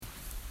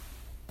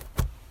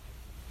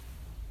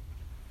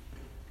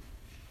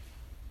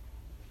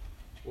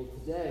Well,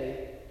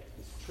 today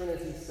is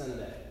Trinity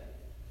Sunday.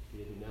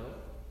 Did you know?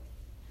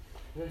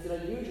 And it's an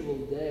unusual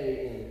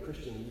day in the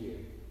Christian year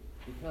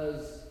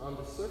because on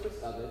the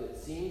surface of it, it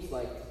seems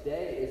like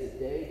today is a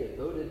day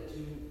devoted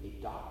to a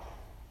doctrine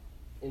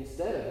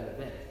instead of an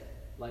event,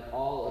 like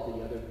all of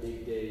the other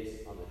big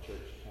days on the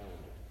church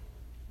calendar.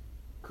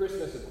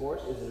 Christmas, of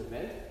course, is an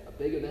event, a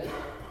big event,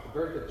 the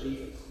birth of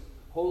Jesus.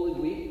 Holy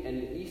Week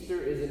and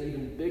Easter is an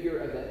even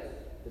bigger event,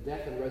 the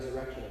death and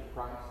resurrection of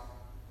Christ.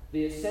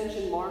 The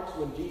Ascension marks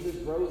when Jesus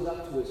rose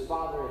up to his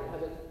Father in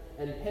heaven,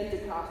 and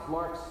Pentecost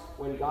marks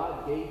when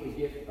God gave the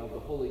gift of the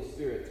Holy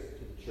Spirit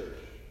to the church.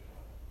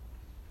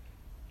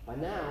 By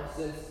now,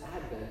 since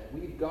Advent,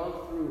 we've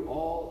gone through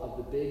all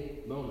of the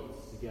big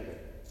moments together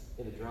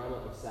in the drama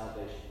of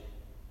salvation,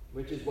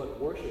 which is what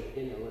worship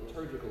in a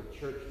liturgical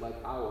church like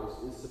ours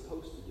is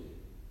supposed to do.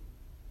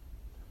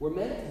 We're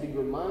meant to be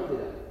reminded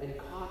of and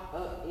caught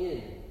up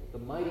in the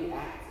mighty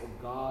acts of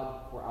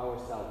God for our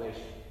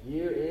salvation,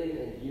 year in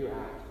and year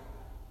out,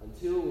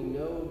 until we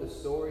know the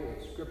story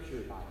of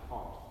Scripture by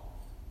heart.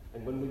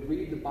 And when we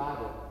read the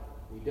Bible,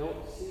 we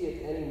don't see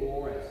it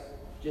anymore as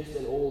just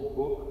an old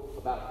book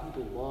about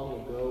people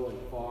long ago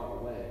and far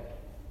away,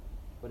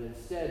 but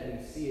instead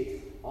we see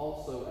it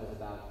also as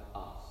about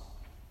us,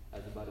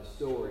 as about a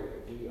story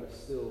that we are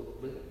still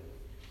living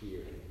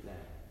here and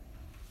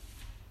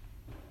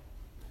now.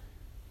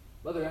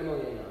 Mother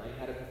Emily and I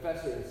had a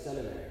professor in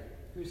seminary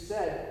who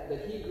said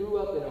that he grew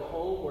up in a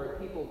home where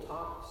people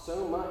talked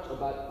so much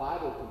about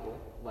Bible people,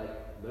 like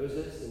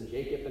Moses and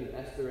Jacob and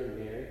Esther and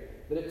Mary,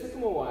 that it took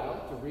him a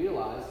while to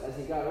realize as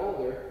he got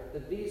older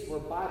that these were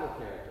Bible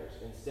characters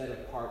instead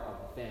of part of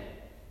the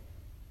family.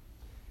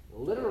 In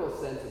a literal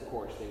sense, of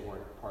course, they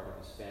weren't part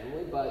of his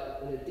family,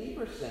 but in a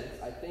deeper sense,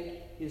 I think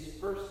his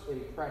first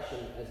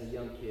impression as a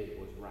young kid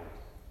was right.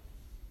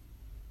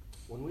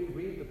 When we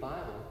read the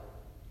Bible,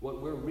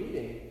 what we're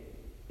reading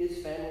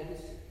is family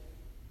history.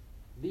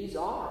 These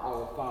are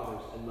our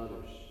fathers and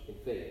mothers in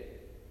faith.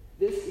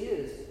 This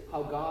is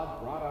how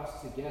God brought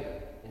us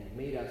together and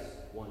made us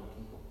one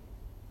people.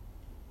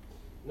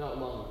 Not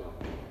long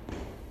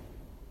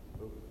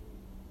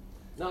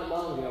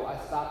ago, I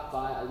stopped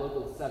by a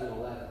local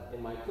 7-Eleven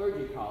in my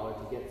clergy collar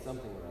to get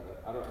something or other.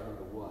 I don't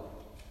remember what.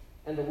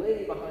 And the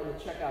lady behind the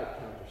checkout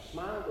counter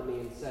smiled at me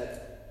and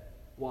said,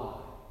 "Why,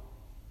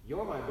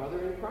 you're my brother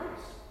in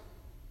Christ."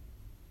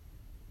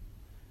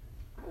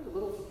 I was a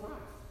little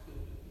surprised.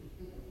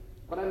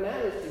 But I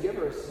managed to give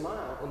her a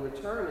smile in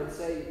return and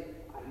say,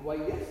 "Why,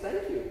 yes,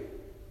 thank you.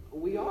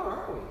 We are,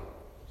 aren't we?"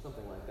 Or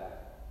something like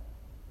that.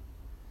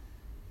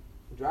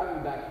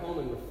 Driving back home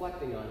and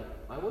reflecting on it,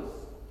 I was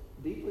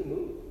deeply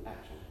moved,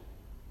 actually.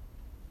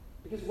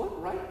 Because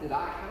what right did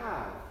I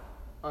have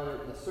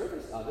on the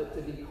surface of it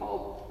to be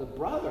called the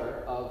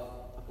brother of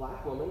a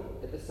black woman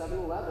at the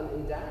 7-Eleven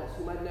in Dallas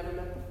whom I'd never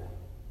met before?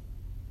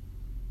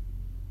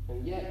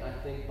 And yet, I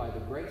think by the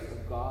grace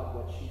of God,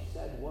 what she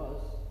said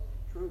was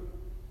true.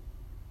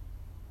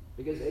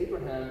 Because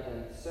Abraham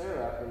and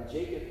Sarah and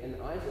Jacob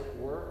and Isaac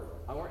were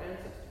our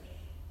ancestors.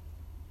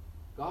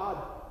 God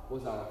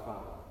was our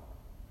father.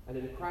 And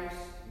in Christ,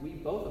 we,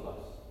 both of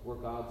us, were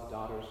God's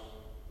daughters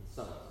and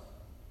sons.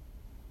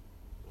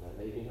 And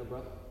that made me her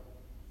brother.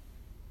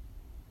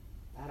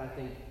 That, I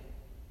think,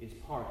 is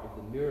part of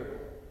the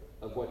miracle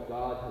of what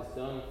God has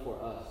done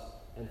for us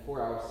and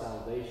for our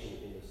salvation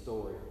in the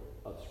story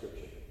of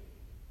Scripture.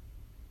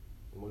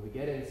 And when we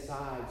get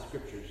inside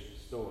Scripture's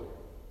story,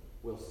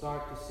 we'll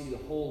start to see the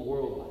whole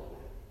world like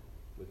that,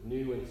 with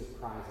new and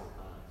surprising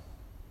eyes,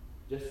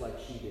 just like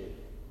she did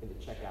in the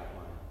checkout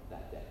line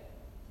that day.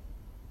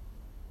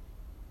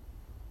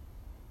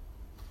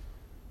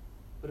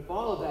 But if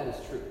all of that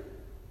is true,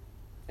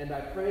 and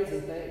I praise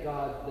and thank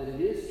God that it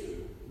is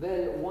true,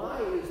 then why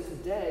is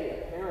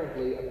today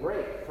apparently a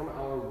break from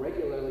our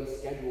regularly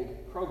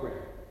scheduled program?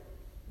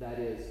 That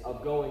is,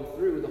 of going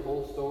through the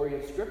whole story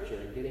of Scripture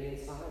and getting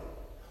inside it.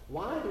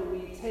 Why do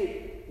we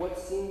take what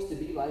seems to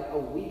be like a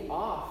week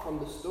off from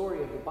the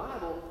story of the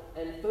Bible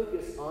and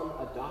focus on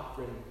a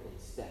doctrine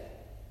instead?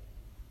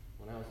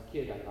 When I was a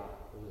kid, I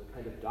thought there was a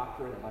kind of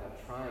doctrine about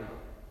a triangle.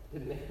 It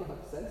didn't make a lot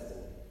of sense to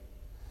me.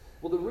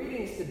 Well, the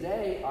readings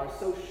today are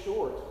so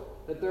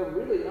short that they're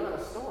really not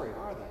a story,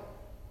 are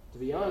they? To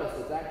be honest,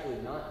 it's actually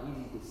not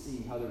easy to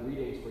see how the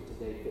readings for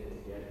today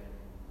fit together.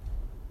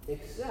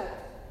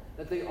 Except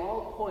that they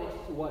all point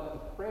to what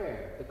the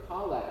prayer, the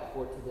collect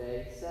for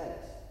today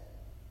says.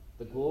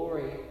 The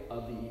glory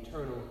of the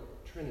eternal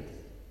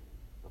Trinity.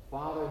 The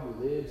Father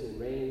who lives and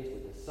reigns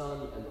with the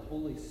Son and the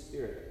Holy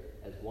Spirit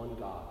as one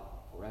God,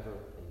 forever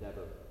and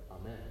ever.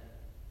 Amen.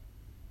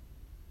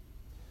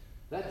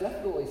 That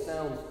definitely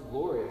sounds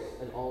glorious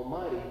and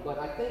almighty, but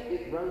I think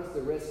it runs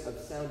the risk of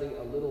sounding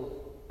a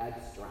little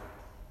abstract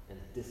and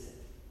distant,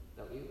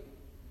 don't you?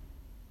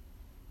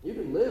 You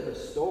can live a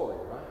story,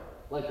 right?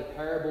 Like the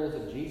parables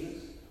of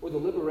Jesus, or the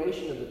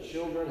liberation of the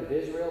children of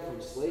Israel from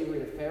slavery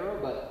to Pharaoh,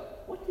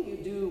 but what do you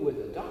do with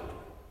a doctrine?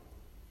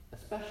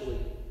 Especially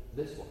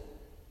this one.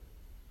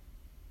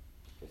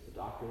 It's the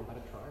doctrine about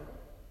a triangle.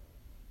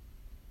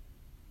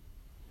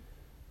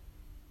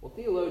 Well,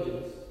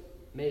 theologians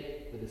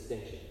make the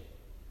distinction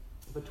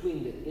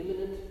between the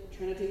immanent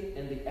Trinity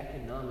and the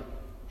economic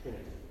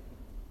Trinity.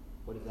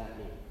 What does that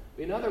mean?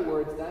 In other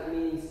words, that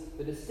means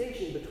the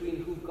distinction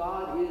between who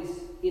God is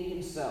in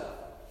himself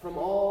from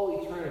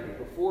all eternity,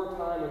 before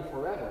time and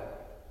forever,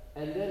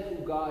 and then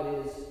who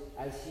God is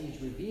as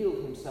he's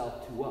revealed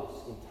himself to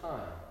us in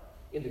time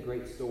in the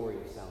great story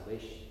of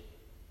salvation.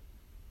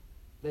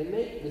 They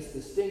make this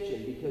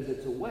distinction because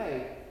it's a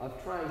way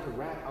of trying to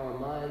wrap our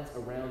minds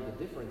around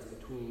the difference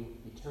between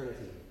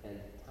eternity and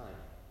time.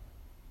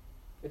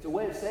 It's a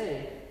way of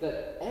saying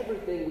that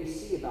everything we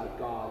see about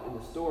God in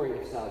the story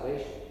of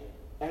salvation,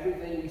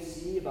 everything we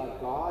see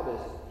about God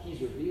as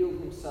he's revealed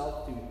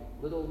himself to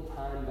little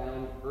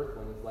time-bound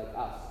earthlings like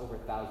us over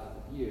thousands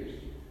of years,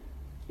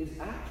 is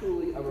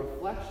actually a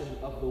reflection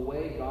of the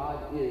way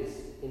God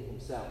is in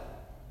himself,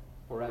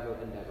 forever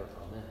and ever.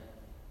 Amen.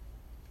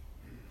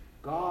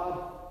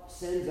 God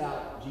sends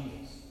out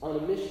Jesus on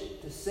a mission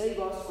to save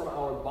us from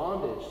our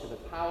bondage to the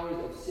powers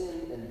of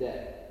sin and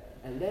death.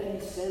 And then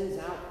he sends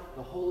out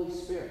the Holy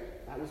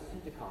Spirit. That was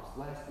Pentecost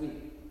last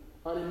week.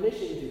 On a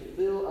mission to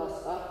fill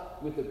us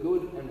up with the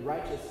good and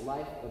righteous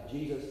life of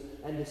Jesus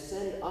and to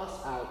send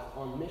us out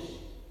on mission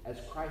as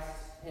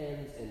Christ's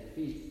hands and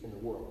feet in the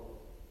world.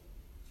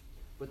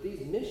 But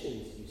these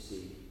missions, you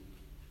see,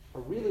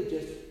 are really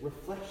just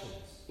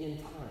reflections in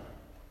time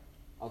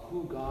of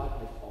who God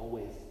has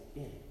always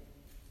been.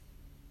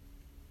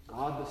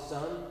 God the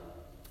Son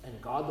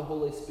and God the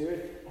Holy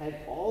Spirit have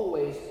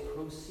always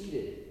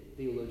proceeded,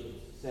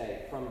 theologians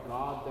say, from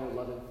God their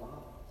loving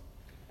Father.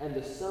 And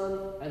the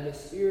Son and the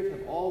Spirit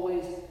have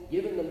always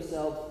given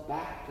themselves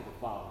back to the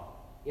Father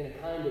in a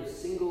kind of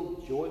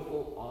single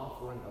joyful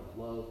offering of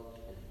love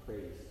and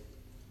praise.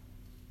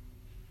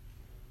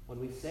 When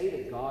we say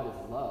that God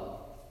is love,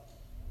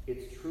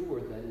 it's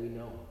truer than we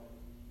know.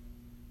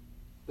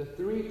 The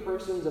three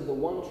persons of the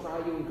one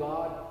triune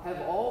God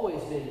have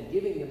always been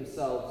giving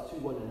themselves to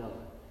one another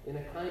in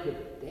a kind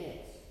of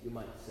dance, you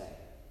might say,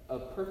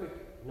 of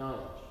perfect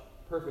knowledge,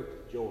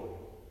 perfect joy,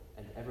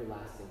 and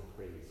everlasting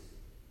praise.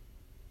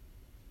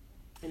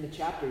 In the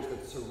chapters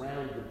that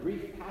surround the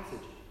brief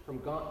passage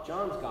from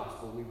John's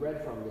Gospel we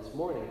read from this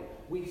morning,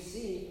 we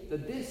see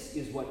that this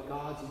is what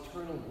God's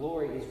eternal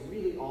glory is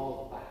really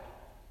all about.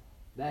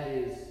 That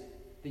is,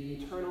 the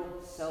eternal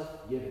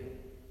self-giving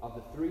of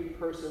the three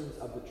persons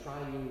of the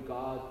triune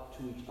God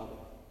to each other.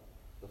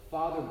 The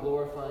Father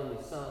glorifying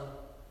the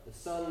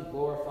Son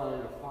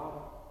glorifying the Father,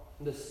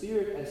 and the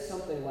Spirit as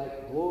something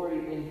like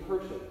glory in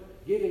person,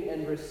 giving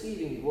and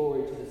receiving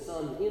glory to the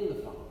Son in the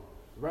Father,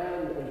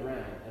 round and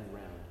round and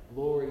round,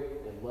 glory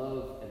and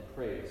love and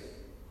praise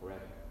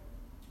forever.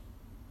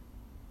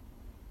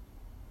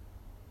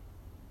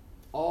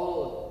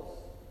 All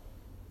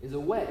of this is a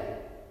way,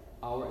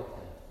 our attempt,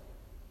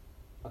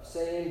 of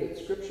saying that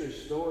Scripture's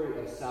story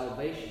of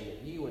salvation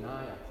that you and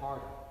I are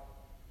part of,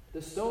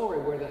 the story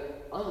where the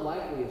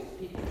unlikeliest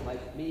people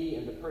like me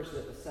and the person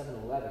at the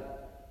 7-Eleven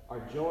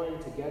are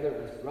joined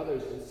together as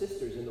brothers and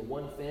sisters in the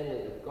one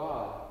family of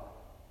God,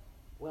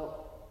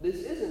 well, this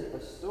isn't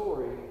a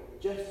story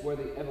just where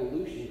the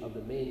evolution of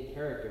the main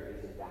character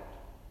is in doubt.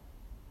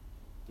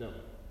 No.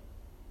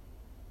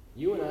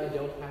 You and I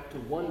don't have to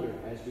wonder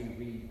as we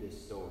read this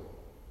story.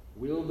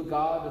 Will the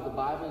God of the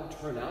Bible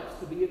turn out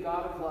to be a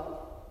God of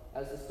love,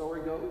 as the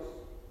story goes?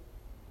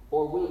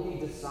 Or will he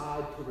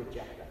decide to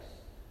reject us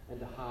and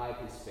to hide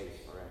his face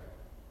forever?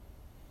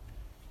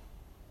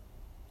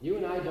 You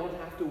and I don't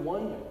have to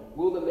wonder,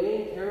 will the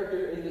main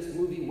character in this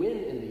movie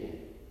win in the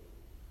end?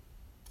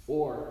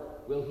 Or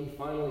will he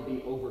finally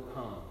be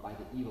overcome by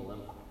the evil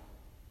empire?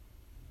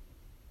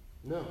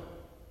 No.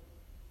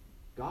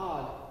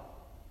 God,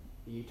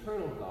 the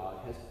eternal God,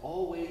 has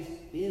always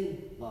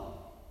been love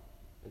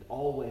and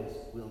always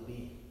will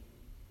be.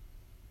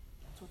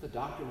 That's what the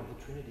doctrine of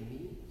the Trinity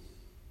means.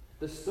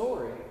 The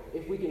story,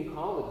 if we can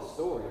call it a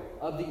story,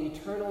 of the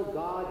eternal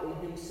God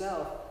in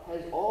himself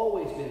has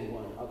always been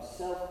one of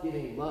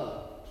self-giving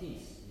love,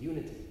 peace,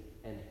 unity,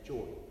 and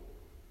joy.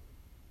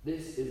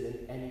 This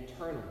is an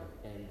eternal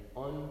and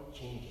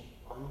unchanging,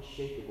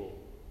 unshakable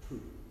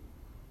truth.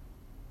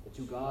 It's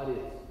who God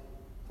is,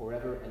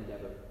 forever and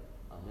ever.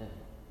 Amen.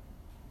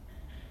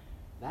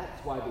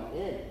 That's why the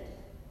end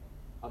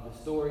of the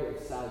story of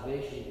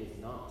salvation is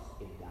not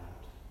in doubt.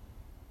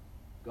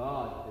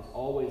 God has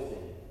always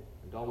been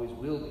and always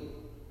will be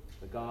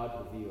the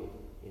God revealed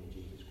in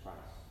Jesus Christ.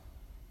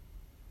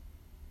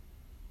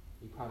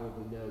 You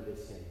probably know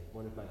this hymn,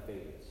 one of my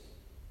favorites.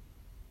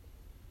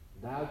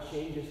 Thou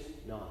changest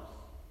not,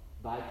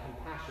 thy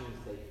compassions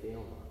they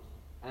fail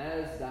not.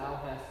 As thou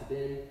hast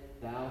been,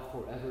 thou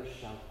forever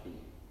shalt be.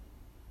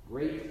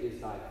 Great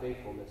is thy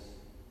faithfulness,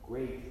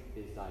 great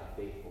is thy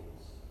faithfulness.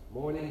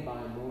 Morning by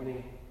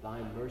morning,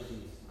 thy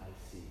mercies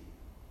I see.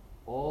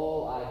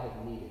 All I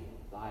have needed,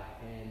 thy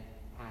hand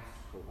hast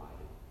provided.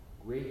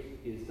 Great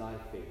is thy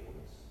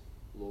faithfulness,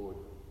 Lord,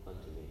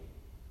 unto me.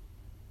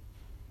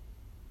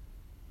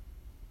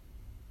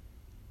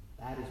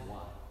 That is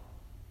why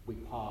we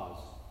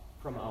pause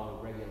from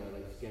our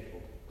regularly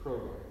scheduled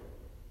program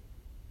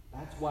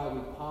That's why we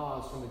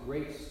pause from the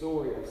great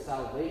story of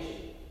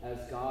salvation as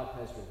God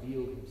has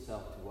revealed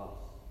himself to us.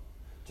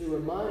 To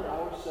remind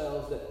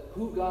ourselves that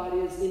who God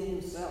is in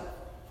himself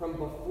from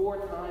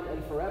before time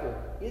and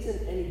forever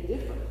isn't any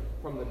different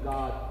from the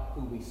God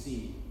who we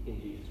see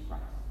in Jesus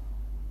Christ.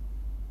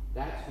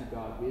 That's who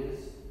God is,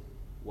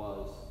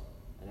 was,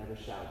 and ever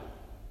shall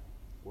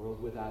be,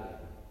 world without end.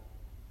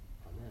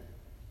 Amen.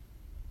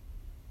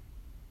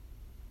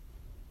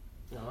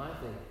 Now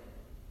I think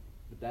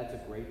that that's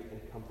a great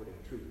and comforting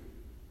truth.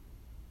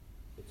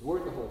 It's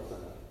worth a whole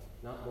Sunday,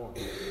 not more.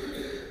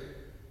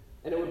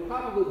 And it would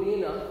probably be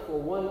enough for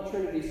one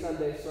Trinity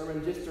Sunday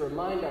sermon just to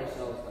remind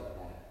ourselves like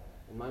that.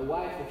 And my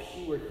wife, if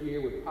she were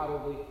here, would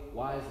probably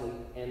wisely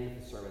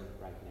end the sermon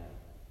right now.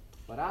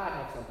 But I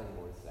have something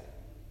more to say.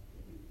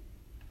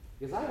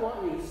 Because I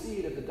want you to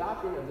see that the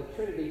doctrine of the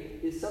Trinity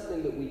is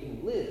something that we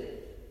can live,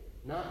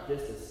 not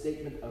just a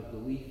statement of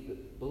belief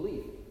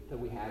that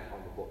we have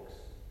on the books.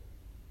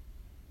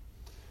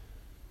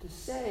 To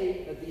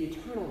say that the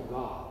eternal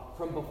God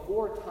from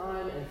before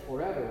time and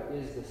forever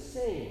is the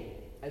same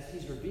as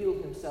he's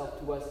revealed himself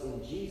to us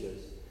in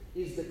Jesus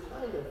is the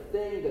kind of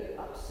thing that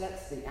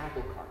upsets the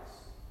apple carts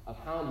of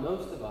how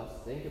most of us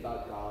think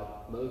about God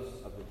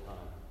most of the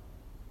time.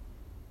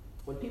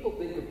 When people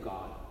think of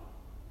God,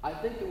 I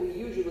think that we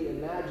usually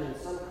imagine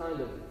some kind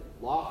of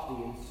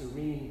lofty and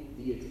serene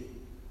deity,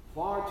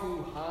 far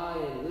too high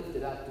and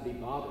lifted up to be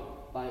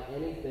bothered by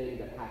anything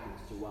that happens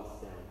to us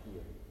down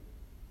here.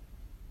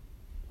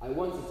 I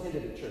once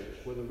attended a church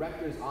where the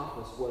rector's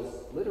office was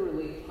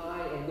literally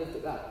high and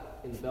lifted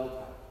up in the bell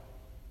tower.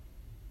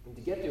 And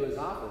to get to his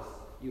office,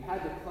 you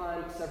had to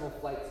climb several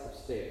flights of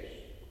stairs.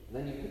 And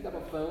then you picked up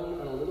a phone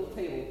on a little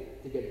table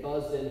to get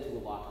buzzed into a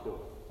locked door.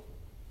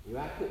 You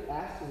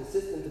asked his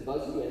assistant to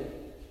buzz you in,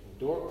 the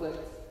door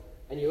clicked,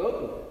 and you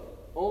opened it,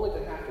 only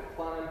to have to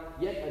climb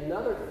yet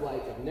another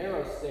flight of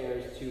narrow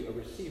stairs to a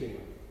receiving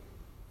room.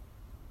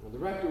 When the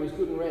rector was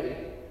good and ready,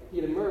 he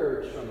had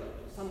emerged from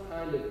some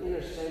kind of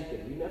inner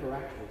sanctum you never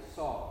actually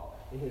saw,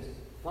 in his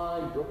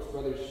fine Brooks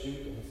Brothers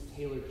suit and his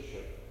tailored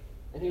shirt.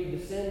 And he would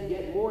descend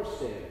yet more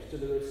stairs to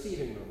the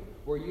receiving room,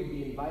 where you'd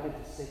be invited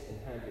to sit and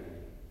have your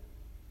meal.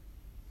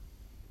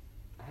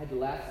 I had to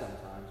laugh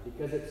sometimes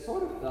because it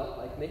sort of felt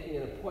like making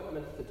an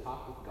appointment to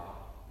talk with God,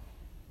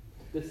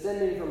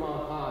 descending from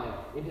on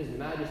high in his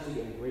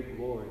majesty and great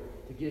glory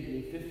to give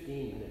me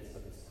 15 minutes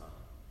of his time.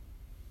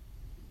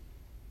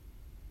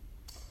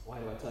 Why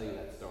do I tell you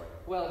that story?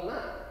 Well,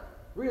 not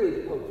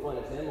really to poke fun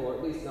at him, or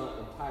at least not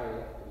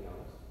entirely, to be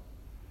honest,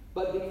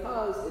 but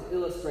because it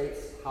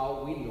illustrates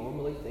how we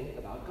normally think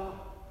about God.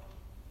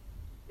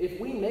 If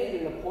we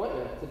made an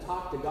appointment to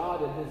talk to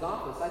God in his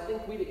office, I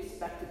think we'd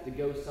expect it to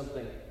go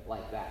something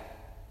like that,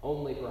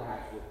 only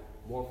perhaps with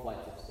more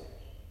flights of stairs.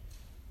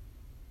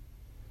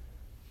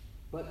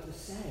 But to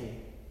say,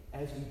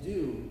 as we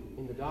do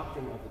in the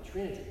doctrine of the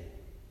Trinity,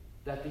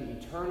 that the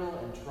eternal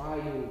and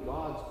triune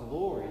God's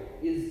glory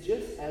is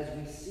just as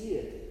we see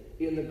it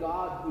in the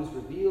God who's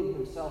revealed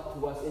himself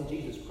to us in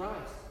Jesus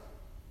Christ,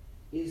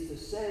 is to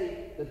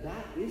say that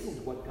that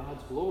isn't what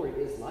God's glory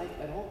is like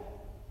at all.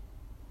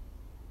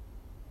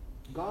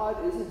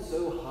 God isn't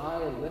so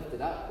high and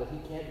lifted up that he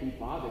can't be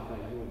bothered by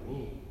you and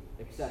me,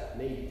 except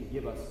maybe to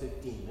give us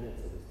 15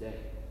 minutes of his day.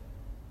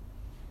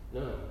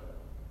 No.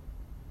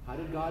 How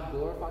did God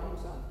glorify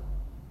himself?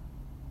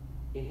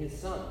 In his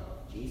Son,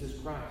 Jesus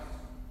Christ,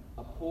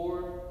 a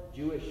poor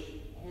Jewish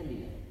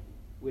handyman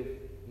with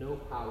no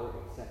power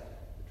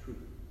except the truth.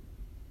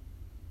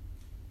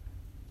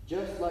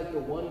 Just like the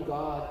one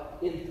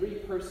God in three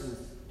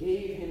persons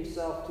gave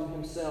himself to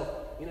himself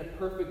in a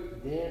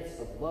perfect dance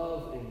of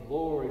love and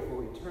glory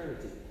for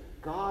eternity,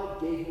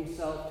 God gave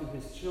himself to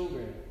his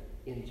children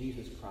in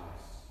Jesus Christ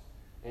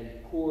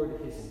and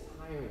poured his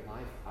entire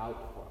life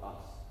out for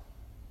us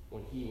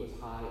when he was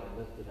high and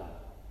lifted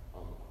up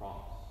on the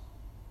cross.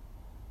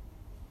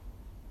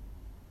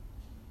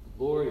 The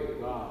glory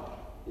of God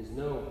is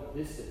no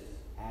distant,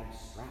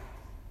 abstract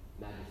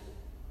majesty.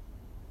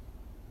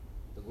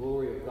 The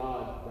glory of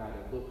God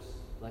rather looks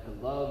like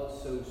a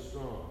love so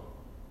strong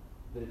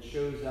that it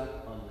shows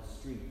up on the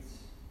streets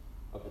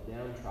of the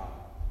downtrodden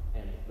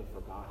and the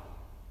forgotten.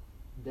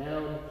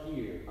 Down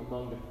here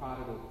among the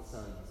prodigal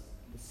sons,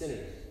 the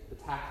sinners, the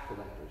tax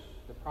collectors,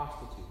 the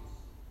prostitutes,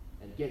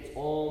 and gets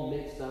all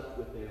mixed up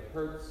with their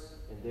hurts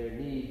and their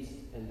needs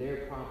and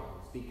their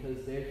problems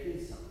because they're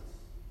his sons,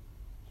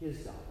 his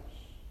daughters.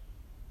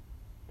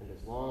 And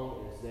as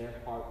long as their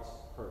hearts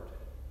hurt,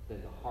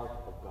 then the heart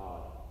of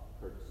God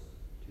hurts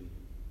too.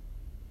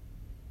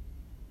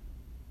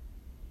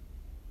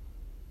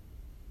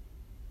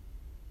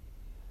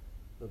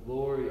 The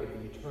glory of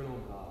the eternal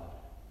God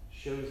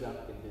shows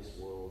up in this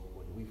world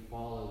when we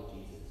follow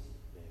Jesus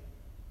there.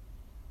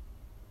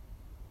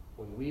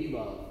 When we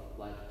love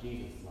like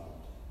Jesus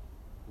loved,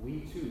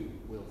 we too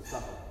will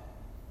suffer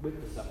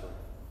with the suffering,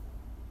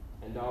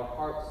 and our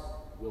hearts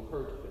will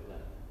hurt with them.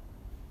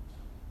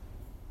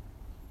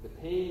 The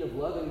pain of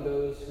loving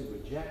those who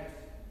reject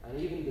and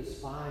even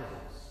despise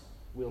us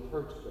will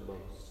hurt the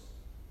most.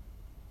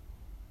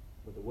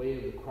 but the way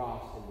of the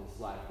cross in this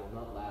life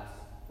will not last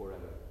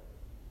forever.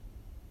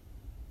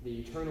 The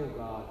eternal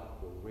God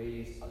will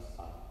raise us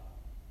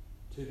up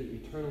to the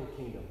eternal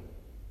kingdom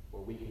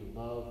where we can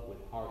love with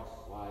hearts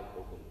wide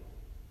open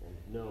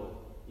and know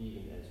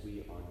even as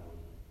we are known.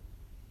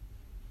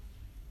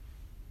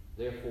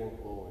 Therefore,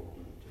 glory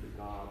be to the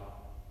God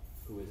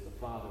who is the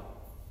Father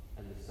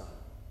and the Son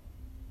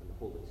and the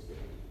Holy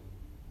Spirit.